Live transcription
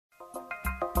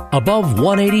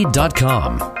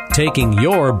Above180.com, taking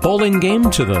your bowling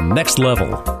game to the next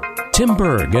level. Tim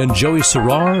Berg and Joey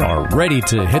Serrar are ready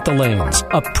to hit the lanes,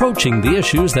 approaching the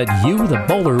issues that you, the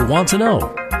bowler, want to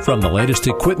know. From the latest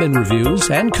equipment reviews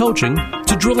and coaching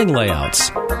to drilling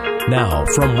layouts. Now,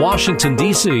 from Washington,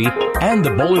 D.C. and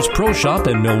the Bowlers Pro Shop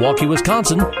in Milwaukee,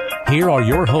 Wisconsin, here are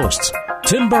your hosts,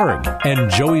 Tim Berg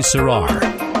and Joey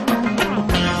Serrar.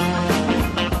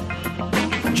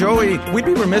 Joey, we'd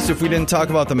be remiss if we didn't talk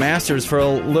about the Masters for a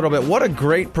little bit. What a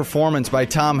great performance by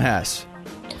Tom Hess.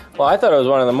 Well, I thought it was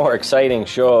one of the more exciting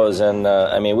shows, and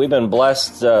we've been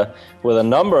blessed with a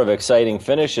number of exciting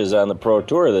finishes on the Pro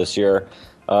Tour this year,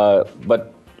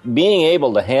 but being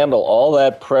able to handle all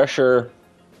that pressure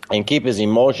and keep his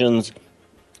emotions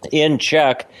in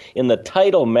check in the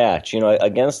title match,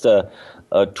 against a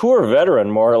tour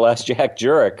veteran, more or less, Jack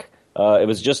Jurek. It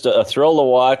was just a thrill to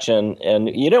watch, and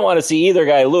you didn't want to see either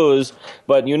guy lose,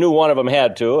 but you knew one of them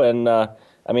had to.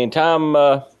 And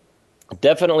Tom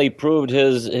definitely proved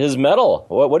his mettle.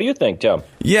 What do you think, Tim?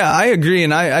 Yeah, I agree,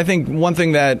 and I think one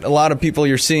thing that a lot of people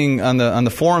you're seeing on the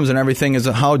forums and everything is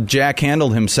how Jack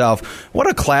handled himself. What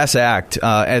a class act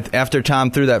after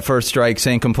Tom threw that first strike,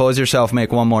 saying, "Compose yourself,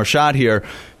 make one more shot here,"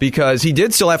 because he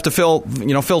did still have to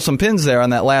fill some pins there on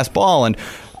that last ball. And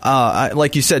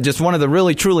like you said, just one of the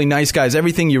really, truly nice guys.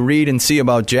 Everything you read and see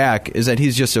about Jack is that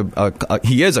he's just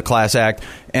he is a class act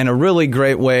and a really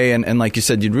great way. And like you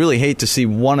said, you'd really hate to see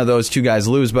one of those two guys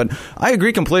lose. But I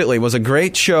agree completely. It was a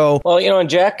great show. Well, and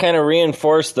Jack kind of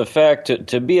reinforced the fact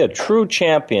to be a true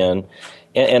champion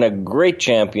and a great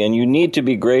champion, you need to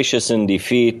be gracious in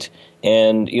defeat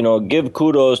and, give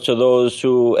kudos to those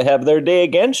who have their day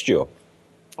against you.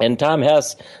 And Tom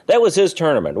Hess, that was his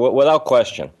tournament, without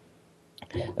question.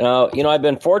 Now, I've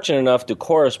been fortunate enough to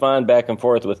correspond back and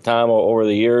forth with Tom over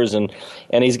the years, and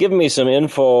he's given me some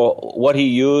info, what he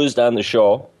used on the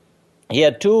show. He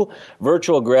had 2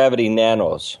 virtual gravity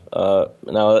nanos.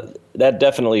 Now, that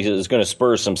definitely is going to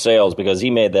spur some sales because he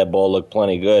made that ball look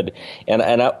plenty good.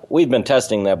 And we've been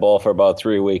testing that ball for about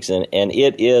 3 weeks, and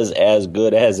it is as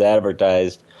good as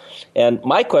advertised. And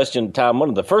my question, Tom, one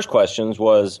of the first questions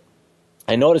was,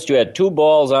 I noticed you had 2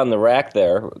 balls on the rack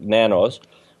there, nanos,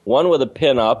 one with a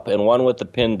pin up and one with the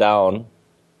pin down.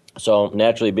 So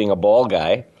naturally, being a ball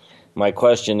guy, my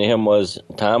question to him was,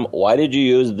 Tom, why did you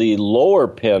use the lower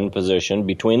pin position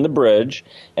between the bridge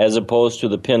as opposed to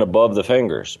the pin above the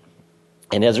fingers?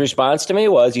 And his response to me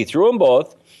was he threw them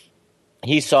both.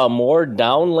 He saw more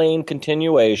down lane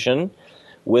continuation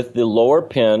with the lower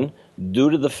pin due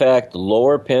to the fact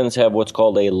lower pins have what's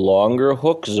called a longer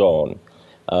hook zone.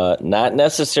 Not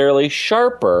necessarily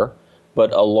sharper,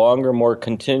 but a longer, more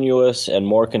continuous and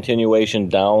more continuation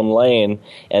down lane.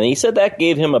 And he said that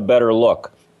gave him a better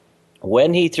look.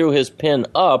 When he threw his pin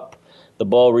up, the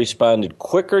ball responded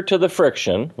quicker to the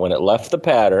friction when it left the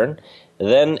pattern,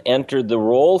 then entered the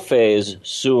roll phase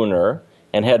sooner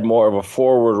and had more of a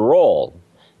forward roll.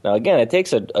 Now, again, it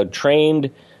takes a trained,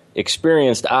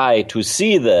 experienced eye to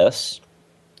see this,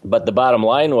 but the bottom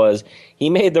line was he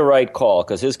made the right call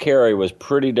because his carry was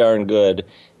pretty darn good.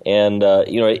 And,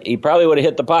 he probably would have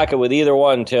hit the pocket with either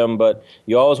one, Tim, but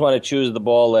you always want to choose the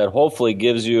ball that hopefully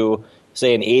gives you,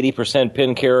 say, an 80%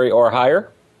 pin carry or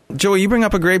higher. Joey, you bring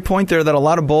up a great point there that a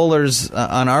lot of bowlers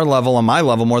on our level, on my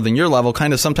level, more than your level,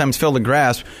 kind of sometimes fail to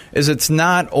grasp, is it's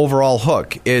not overall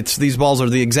hook. It's these balls are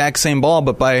the exact same ball,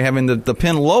 but by having the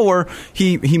pin lower,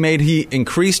 he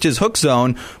increased his hook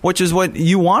zone, which is what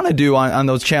you want to do on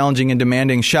those challenging and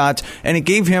demanding shots, and it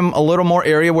gave him a little more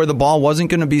area where the ball wasn't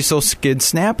going to be so skid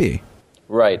snappy.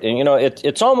 Right, and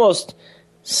it's almost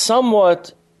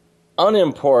somewhat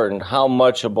unimportant how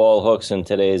much a ball hooks in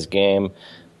today's game,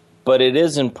 but it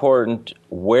is important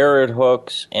where it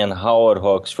hooks and how it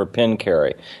hooks for pin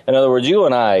carry. In other words, you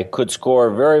and I could score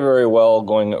very, very well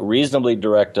going reasonably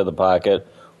direct to the pocket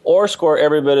or score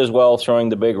every bit as well throwing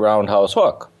the big roundhouse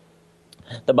hook.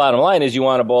 The bottom line is you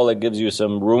want a ball that gives you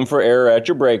some room for error at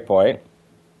your break point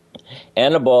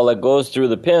and a ball that goes through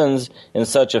the pins in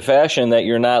such a fashion that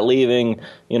you're not leaving,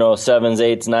 7s,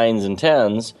 8s, 9s, and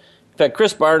 10s. In fact,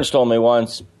 Chris Barnes told me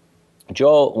once,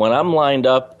 Joe, when I'm lined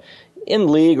up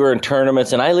in league or in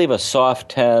tournaments and I leave a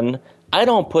soft 10, I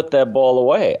don't put that ball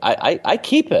away. I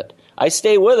keep it. I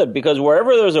stay with it because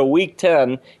wherever there's a weak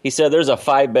 10, he said there's a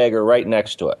 5-bagger right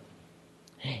next to it.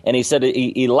 And he said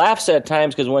he laughs at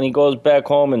times because when he goes back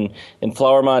home in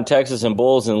Flower Mound, Texas, and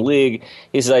bowls in league,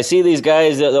 he says, I see these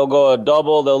guys, they'll go a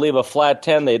double, they'll leave a flat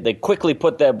 10, they quickly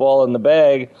put that ball in the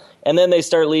bag, and then they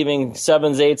start leaving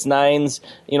 7s, 8s,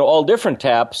 9s, all different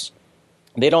taps.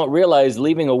 They don't realize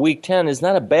leaving a weak 10 is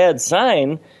not a bad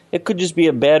sign. It could just be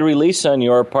a bad release on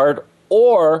your part,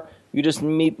 or You just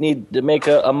need to make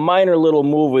a minor little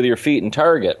move with your feet and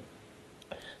target.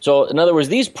 So, in other words,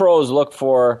 these pros look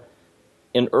for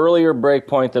an earlier break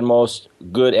point than most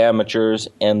good amateurs,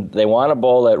 and they want a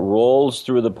ball that rolls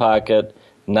through the pocket,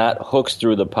 not hooks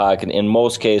through the pocket, in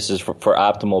most cases for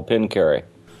optimal pin carry.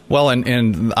 Well,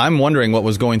 and I'm wondering what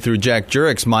was going through Jack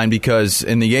Jurek's mind, because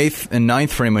in the 8th and 9th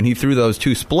frame when he threw those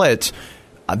two splits,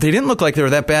 they didn't look like they were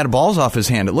that bad balls off his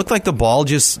hand. It looked like the ball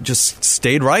just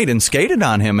stayed right and skated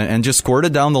on him and just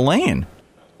squirted down the lane.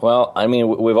 Well, I mean,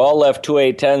 we've all left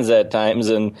 2-8-10s at times,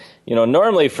 and,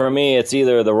 normally for me it's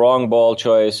either the wrong ball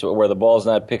choice where the ball's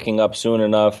not picking up soon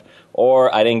enough,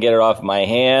 or I didn't get it off my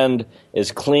hand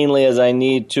as cleanly as I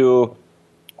need to,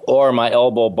 or my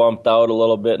elbow bumped out a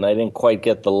little bit and I didn't quite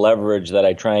get the leverage that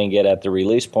I try and get at the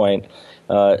release point.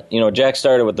 Jack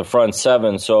started with the front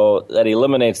 7, so that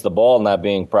eliminates the ball not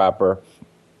being proper.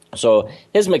 So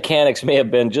his mechanics may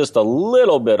have been just a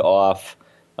little bit off.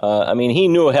 He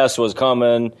knew Hess was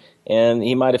coming, and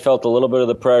he might have felt a little bit of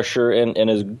the pressure, and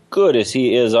as good as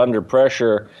he is under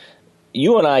pressure,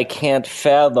 you and I can't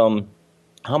fathom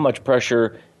how much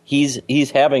pressure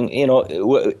he's having,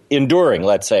 enduring,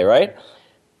 let's say, right?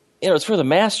 It's for the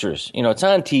Masters. It's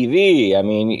on TV. I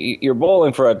mean, you're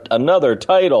bowling for another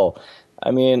title.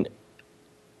 I mean,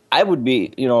 I would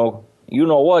be,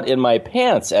 in my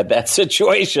pants at that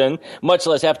situation, much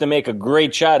less have to make a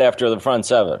great shot after the front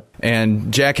 7.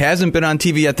 And Jack hasn't been on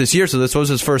TV yet this year, so this was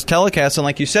his first telecast. And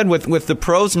like you said, with the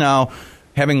pros now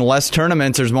having less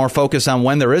tournaments, there's more focus on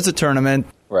when there is a tournament.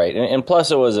 Right, and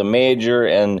plus it was a major,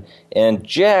 and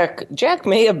Jack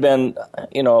may have been,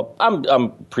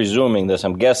 I'm presuming this,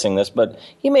 I'm guessing this, but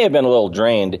he may have been a little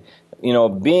drained.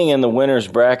 Being in the winner's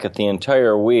bracket the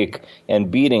entire week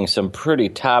and beating some pretty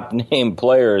top-name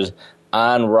players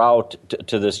en route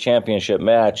to this championship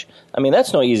match,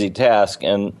 that's no easy task.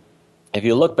 And if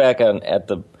you look back at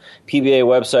the PBA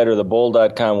website or the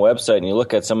Bowl.com website and you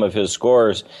look at some of his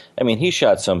scores, he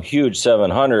shot some huge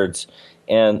 700s,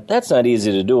 and that's not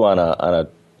easy to do on a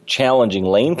challenging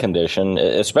lane condition,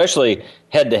 especially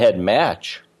head-to-head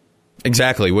match.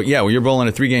 Exactly. Well, you're bowling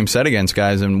a 3-game set against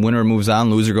guys, and winner moves on,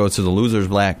 loser goes to the loser's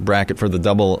bracket for the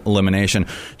double elimination.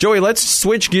 Joey, let's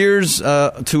switch gears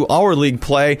to our league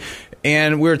play.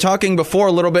 And we were talking before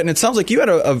a little bit, and it sounds like you had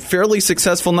a fairly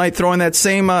successful night throwing that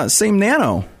same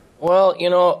nano.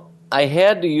 Well, I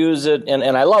had to use it,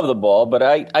 and I love the ball, but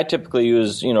I typically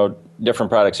use,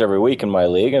 different products every week in my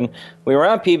league. And we were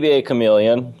on PBA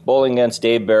Chameleon, bowling against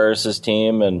Dave Barris's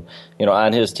team, and,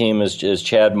 on his team is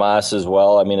Chad Moss as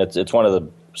well. It's one of the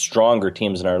stronger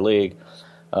teams in our league.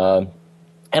 And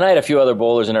I had a few other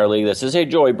bowlers in our league that says, hey,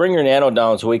 Joey, bring your nano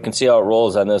down so we can see how it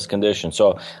rolls on this condition.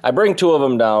 So I bring 2 of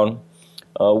them down,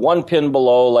 1 pin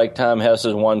below, like Tom Hess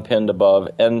is 1 pinned above.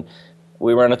 And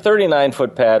we were on a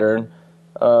 39-foot pattern,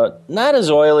 not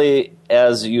as oily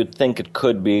as you'd think it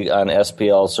could be on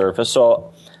SPL surface.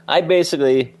 So I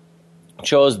basically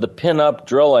chose the pin-up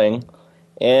drilling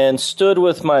and stood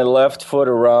with my left foot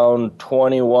around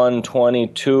 21,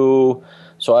 22.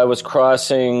 So I was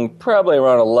crossing probably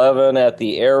around 11 at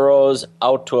the arrows,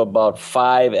 out to about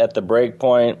 5 at the break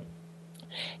point,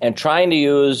 and trying to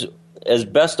use as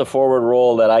best a forward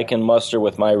roll that I can muster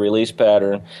with my release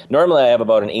pattern. Normally I have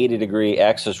about an 80-degree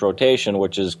axis rotation,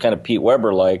 which is kind of Pete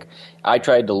Weber-like. I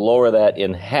tried to lower that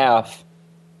in half.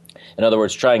 In other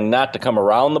words, trying not to come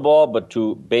around the ball, but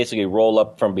to basically roll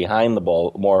up from behind the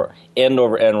ball, more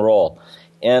end-over-end roll.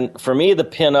 And for me, the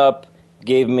pin-up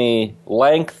gave me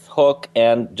length, hook,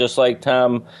 and just like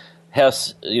Tom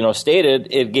Hess stated,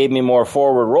 it gave me more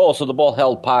forward roll, so the ball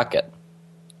held pocket.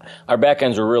 Our back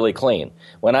ends were really clean.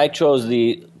 When I chose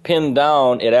the pin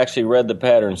down, it actually read the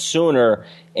pattern sooner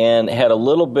and had a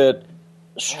little bit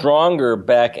stronger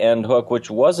back end hook, which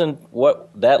wasn't what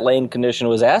that lane condition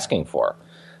was asking for.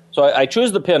 So I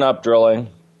chose the pin up drilling.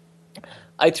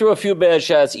 I threw a few bad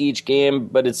shots each game,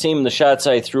 but it seemed the shots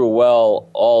I threw well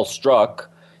all struck,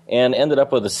 and ended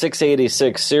up with a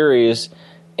 686 series,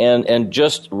 and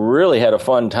just really had a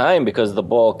fun time because the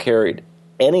ball carried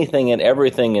anything and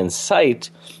everything in sight.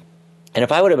 And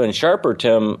if I would have been sharper,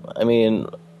 Tim,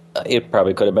 it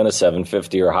probably could have been a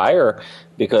 750 or higher,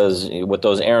 because with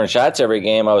those errant shots every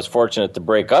game, I was fortunate to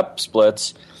break up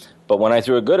splits. But when I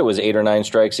threw it good, it was 8 or 9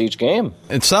 strikes each game.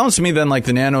 It sounds to me then like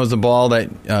the nano is the ball that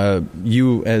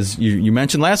as you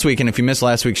mentioned last week, and if you missed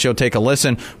last week's show, take a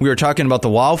listen. We were talking about the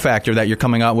wow factor that you're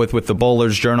coming out with the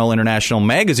Bowlers Journal International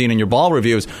magazine in your ball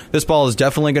reviews. This ball is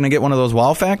definitely going to get one of those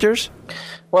wow factors?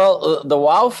 Well, the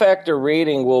wow factor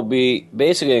rating will be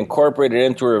basically incorporated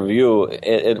into a review.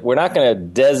 We're not going to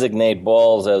designate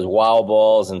balls as wow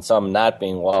balls and some not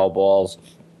being wow balls.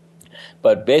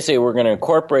 But basically, we're going to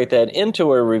incorporate that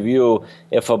into a review.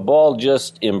 If a ball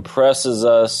just impresses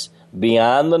us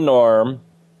beyond the norm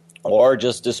or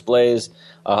just displays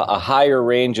a higher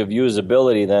range of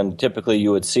usability than typically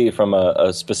you would see from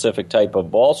a specific type of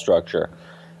ball structure.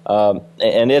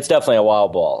 And it's definitely a wow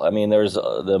ball. I mean, there's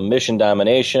the Mission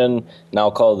Domination, now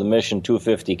called the Mission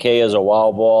 250K, is a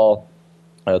wow ball.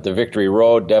 The Victory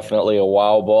Road, definitely a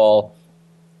wow ball.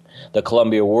 The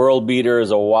Columbia World Beater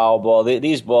is a wow ball.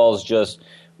 These balls just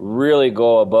really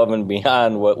go above and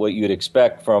beyond what you'd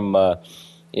expect from,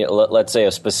 let's say,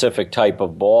 a specific type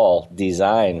of ball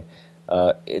design.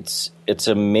 It's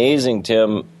amazing,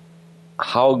 Tim,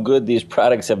 how good these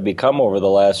products have become over the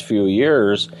last few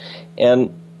years.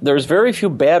 And there's very few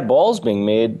bad balls being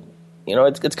made.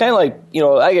 It's kind of like,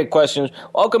 I get questions,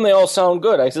 how come they all sound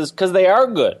good? I says, because they are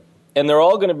good. And they're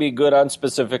all going to be good on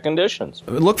specific conditions.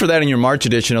 Look for that in your March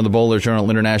edition of the Bowler Journal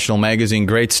International Magazine.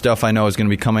 Great stuff I know is going to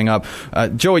be coming up.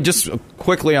 Joey, just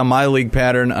quickly on my league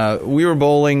pattern, we were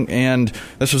bowling, and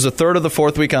this was the third of the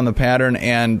fourth week on the pattern,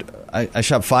 and I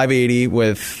shot 580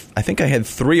 with, I think I had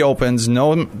 3 opens,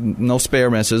 no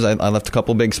spare misses. I left a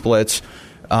couple big splits.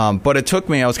 But it took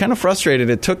me, I was kind of frustrated,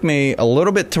 it took me a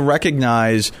little bit to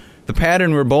recognize the pattern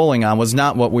we were bowling on was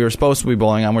not what we were supposed to be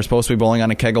bowling on. We're supposed to be bowling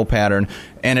on a Kegel pattern.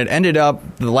 And it ended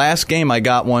up, the last game I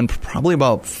got one probably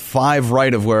about 5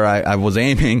 right of where I was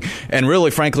aiming. And really,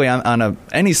 frankly, on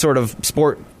any sort of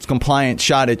sport-compliant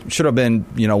shot, it should have been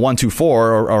 1-2-4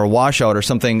 or a washout or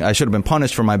something. I should have been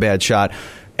punished for my bad shot.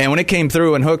 And when it came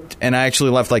through and hooked, and I actually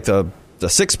left like the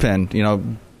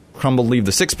 6-pin, crumbled leave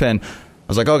the 6-pin, I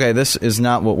was like, okay, this is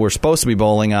not what we're supposed to be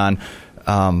bowling on.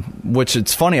 Which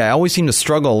it's funny, I always seem to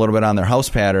struggle a little bit on their house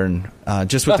pattern,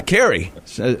 just with the carry,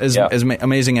 as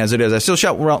amazing as it is. I still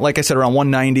shot, like I said, around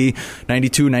 190,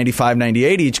 92, 95,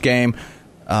 98 each game,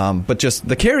 but just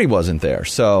the carry wasn't there.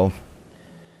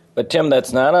 But Tim,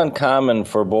 that's not uncommon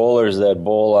for bowlers that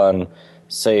bowl on,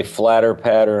 say, flatter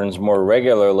patterns more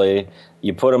regularly.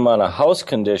 You put them on a house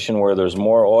condition where there's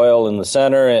more oil in the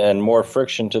center and more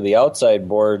friction to the outside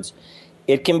boards.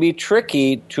 It can be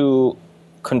tricky to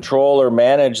control or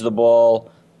manage the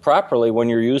ball properly when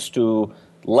you're used to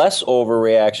less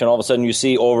overreaction. All of a sudden you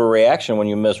see overreaction when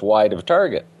you miss wide of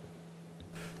target.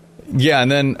 Yeah,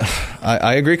 and then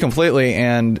I agree completely,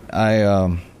 and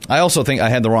I also think I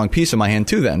had the wrong piece in my hand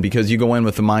too then, because you go in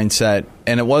with the mindset,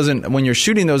 and it wasn't, when you're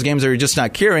shooting those games that you're just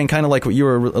not carrying, kind of like what you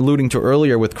were alluding to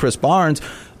earlier with Chris Barnes,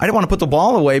 I didn't want to put the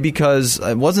ball away because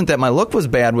it wasn't that my look was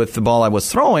bad with the ball I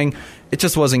was throwing, it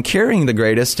just wasn't carrying the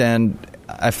greatest, and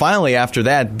I finally, after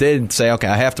that, did say, okay,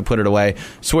 I have to put it away,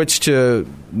 switch to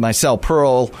my Cell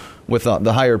Pearl with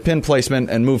the higher pin placement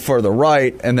and move further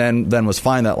right, and then was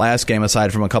fine that last game,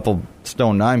 aside from a couple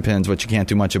Stone 9 pins, which you can't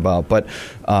do much about. But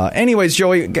anyways,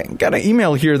 Joey, got an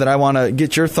email here that I want to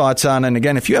get your thoughts on. And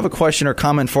again, if you have a question or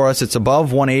comment for us, it's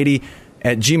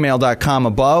above180@gmail.com,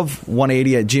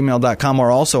 above180@gmail.com,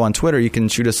 or also on Twitter. You can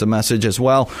shoot us a message as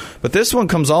well. But this one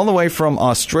comes all the way from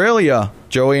Australia,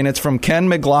 Joey, and it's from Ken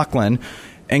McLaughlin.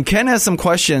 And Ken has some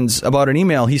questions about an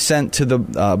email he sent to the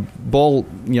Bowl,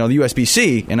 the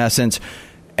USBC, in essence,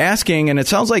 asking, and it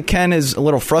sounds like Ken is a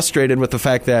little frustrated with the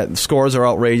fact that scores are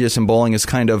outrageous and bowling is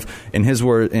kind of, in his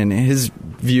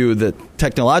view, that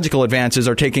technological advances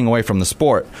are taking away from the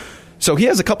sport. So he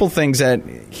has a couple things that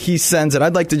he sends that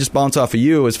I'd like to just bounce off of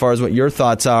you as far as what your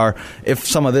thoughts are, if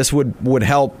some of this would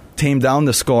help tame down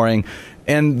the scoring.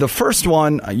 And the first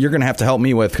one you're going to have to help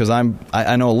me with because I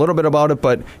know a little bit about it,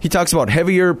 but he talks about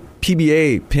heavier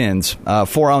PBA pins,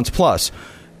 4 ounce plus,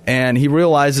 and he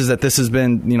realizes that this has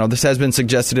been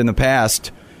suggested in the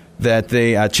past that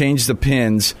they change the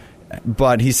pins,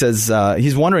 but he says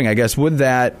he's wondering, I guess, would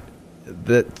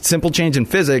the simple change in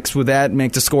physics, would that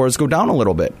make the scores go down a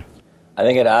little bit? I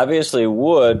think it obviously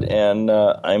would, and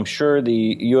I'm sure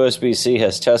the USBC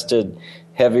has tested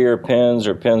heavier pins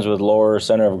or pins with lower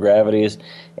center of gravities,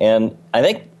 and I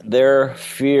think their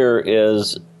fear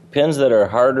is pins that are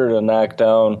harder to knock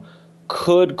down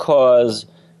could cause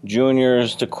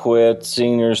juniors to quit,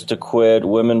 seniors to quit,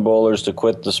 women bowlers to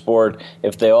quit the sport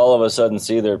if they all of a sudden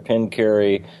see their pin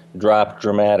carry drop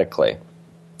dramatically.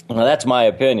 Now, that's my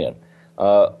opinion.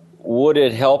 Would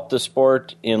it help the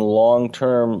sport in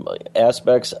long-term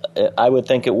aspects? I would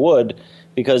think it would,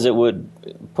 because it would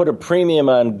put a premium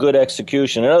on good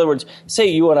execution. In other words, say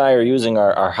you and I are using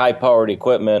our high-powered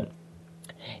equipment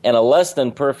and a less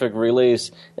than perfect release,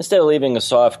 instead of leaving a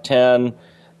soft 10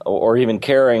 or even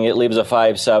carrying, it leaves a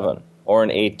 5-7 or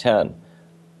an 8-10.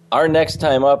 Our next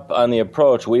time up on the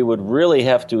approach, we would really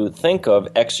have to think of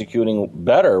executing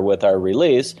better with our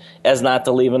release as not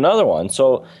to leave another one.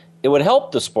 So it would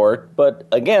help the sport, but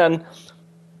again,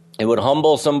 It would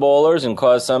humble some bowlers and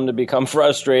cause some to become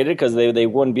frustrated because they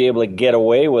wouldn't be able to get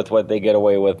away with what they get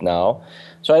away with now.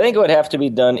 So I think it would have to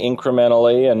be done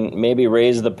incrementally and maybe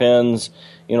raise the pins,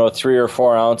 3 or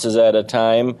 4 ounces at a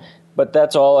time. But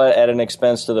that's all at an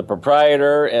expense to the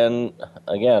proprietor. And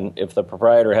again, if the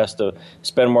proprietor has to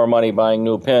spend more money buying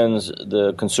new pins,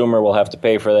 the consumer will have to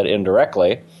pay for that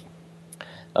indirectly.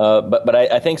 But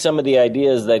I think some of the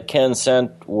ideas that Ken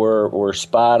sent were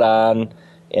spot on.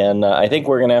 And I think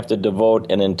we're going to have to devote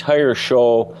an entire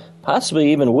show,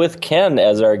 possibly even with Ken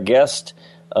as our guest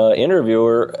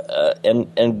interviewer,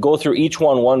 and go through each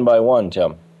one by one,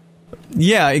 Tim.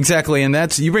 Yeah, exactly.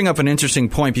 And you bring up an interesting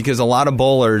point, because a lot of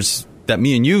bowlers that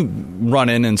me and you run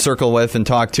in and circle with and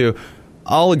talk to,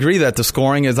 I'll agree that the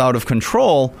scoring is out of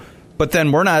control. But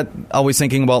then we're not always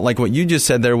thinking about, like what you just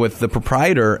said there with the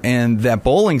proprietor and that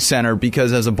bowling center,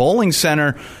 because as a bowling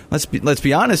center, let's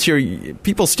be honest here,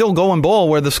 people still go and bowl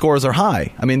where the scores are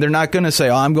high. I mean, they're not going to say,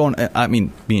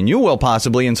 me and you will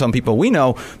possibly, and some people we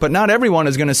know, but not everyone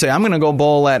is going to say, I'm going to go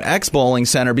bowl at X bowling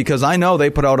center because I know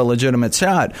they put out a legitimate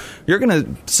shot.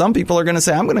 Some people are going to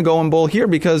say, I'm going to go and bowl here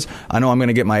because I know I'm going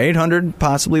to get my 800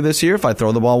 possibly this year. If I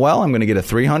throw the ball well, I'm going to get a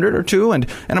 300 or 2, and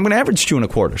I'm going to average 2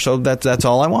 1/4. So that's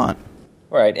all I want.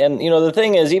 Right, and the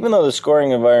thing is, even though the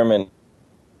scoring environment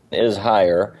is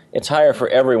higher, it's higher for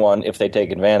everyone if they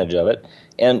take advantage of it.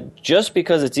 And just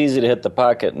because it's easy to hit the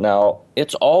pocket now,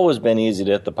 it's always been easy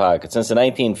to hit the pocket. Since the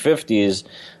 1950s,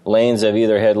 lanes have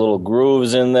either had little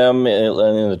grooves in them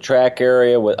in the track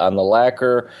area on the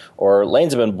lacquer, or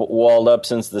lanes have been walled up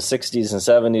since the 60s and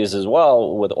 70s as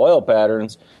well with oil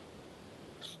patterns.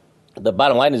 The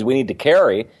bottom line is we need to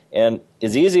carry, and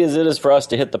as easy as it is for us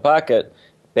to hit the pocket,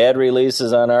 bad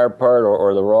releases on our part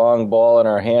or the wrong ball in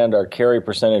our hand, our carry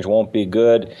percentage won't be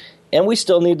good. And we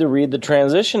still need to read the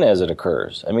transition as it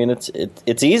occurs. I mean,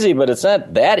 it's easy, but it's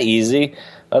not that easy.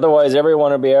 Otherwise,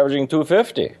 everyone would be averaging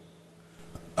 250.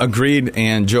 Agreed.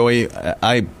 And Joey,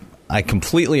 I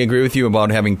completely agree with you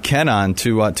about having Ken on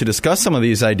to discuss some of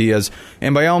these ideas.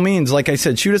 And by all means, like I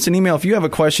said, shoot us an email if you have a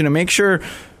question, and make sure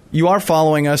you are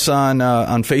following us on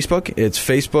Facebook. It's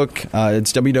Facebook.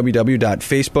 It's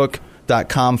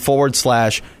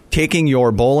www.facebook.com/taking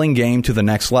your bowling game to the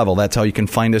next level. That's how you can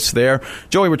find us there.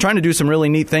 Joey, we're trying to do some really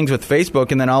neat things with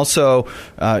Facebook, and then also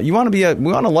we want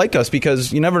to like us,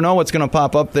 because you never know what's going to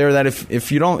pop up there. That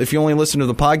if you only listen to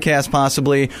the podcast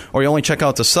possibly, or you only check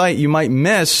out the site, you might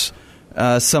miss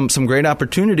some great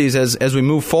opportunities as we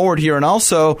move forward here. And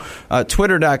also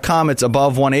twitter.com, it's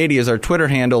above 180 is our Twitter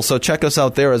handle, so check us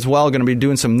out there as well. Going to be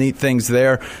doing some neat things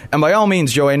there. And by all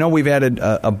means, Joey, I know we've added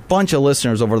a bunch of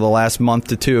listeners over the last month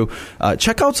to 2.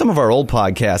 Check out some of our old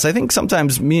podcasts. I think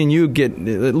sometimes me and you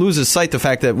it loses sight the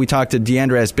fact that we talked to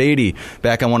Deandras Beatty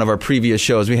back on one of our previous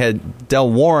shows. We had Del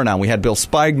Warren on. We had Bill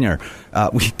Spigner.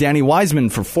 Danny Wiseman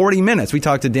for 40 minutes. We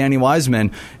talked to Danny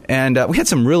Wiseman, and we had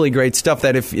some really great stuff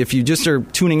that if you just are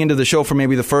tuning into the show for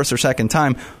maybe the first or second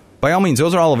time, by all means,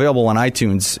 those are all available on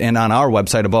iTunes and on our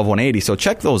website, Above 180, so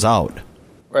check those out.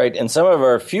 Right, and some of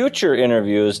our future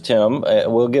interviews, Tim,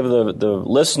 we'll give the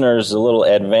listeners a little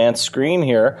advanced screen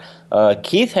here.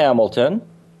 Keith Hamilton,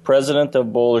 president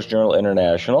of Bowlers Journal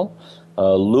International,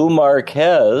 Lou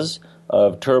Marquez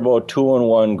of Turbo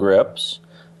 2-in-1 Grips,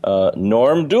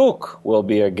 Norm Duke will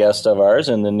be a guest of ours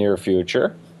in the near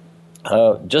future.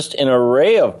 Just an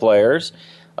array of players.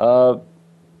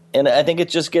 And I think it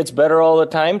just gets better all the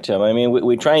time, Tim. I mean,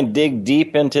 we try and dig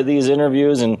deep into these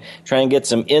interviews and try and get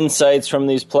some insights from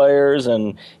these players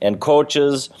and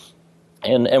coaches.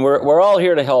 And we're all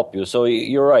here to help you. So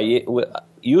you're right.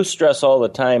 You stress all the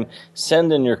time,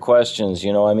 send in your questions.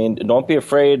 I mean, don't be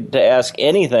afraid to ask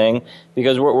anything,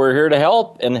 because we're here to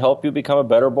help you become a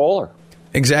better bowler.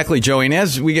 Exactly, Joey. And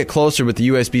as we get closer with the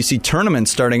USBC tournament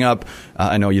starting up,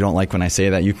 I know you don't like when I say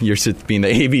that. You're being the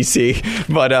ABC,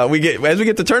 but as we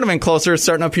get the tournament closer,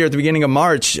 starting up here at the beginning of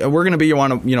March, we're going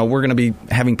to be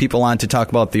having people on to talk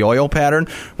about the oil pattern.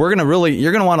 You're going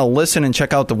to want to listen and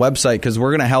check out the website, because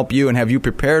we're going to help you and have you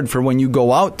prepared for when you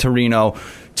go out to Reno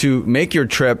to make your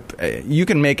trip. You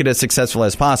can make it as successful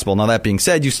as possible. Now, that being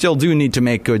said, you still do need to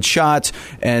make good shots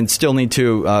and still need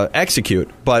to execute.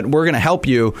 But we're going to help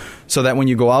you so that when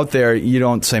you go out there, you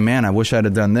don't say, man, I wish I'd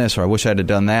have done this, or I wish I'd have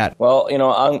done that. Well,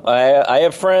 I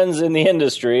have friends in the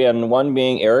industry, and one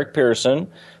being Eric Pearson,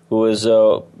 who is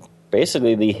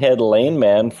basically the head lane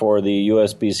man for the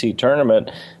USBC tournament,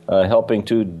 helping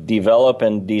to develop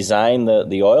and design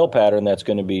the oil pattern that's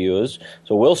going to be used.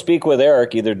 So we'll speak with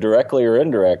Eric either directly or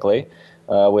indirectly.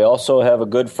 We also have a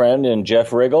good friend in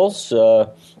Jeff Riggles,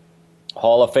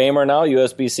 Hall of Famer now,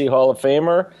 USBC Hall of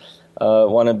Famer.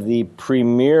 one of the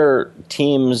premier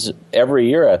teams every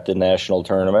year at the national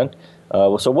tournament.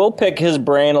 So we'll pick his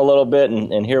brain a little bit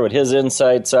and hear what his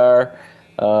insights are.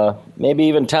 Maybe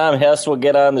even Tom Hess will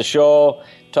get on the show,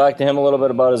 talk to him a little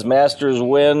bit about his Masters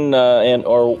win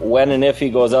or when and if he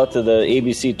goes out to the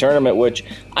ABC tournament, which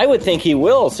I would think he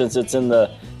will since it's in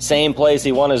the same place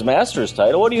he won his Masters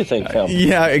title. What do you think, Tim?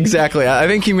 Yeah, exactly. I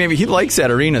think he likes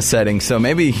that arena setting, so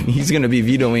maybe he's going to be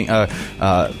vetoing,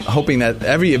 hoping that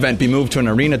every event be moved to an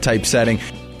arena-type setting.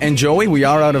 And Joey, we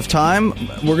are out of time.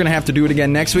 We're going to have to do it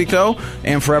again next week, though.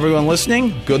 And for everyone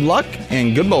listening, good luck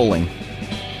and good bowling.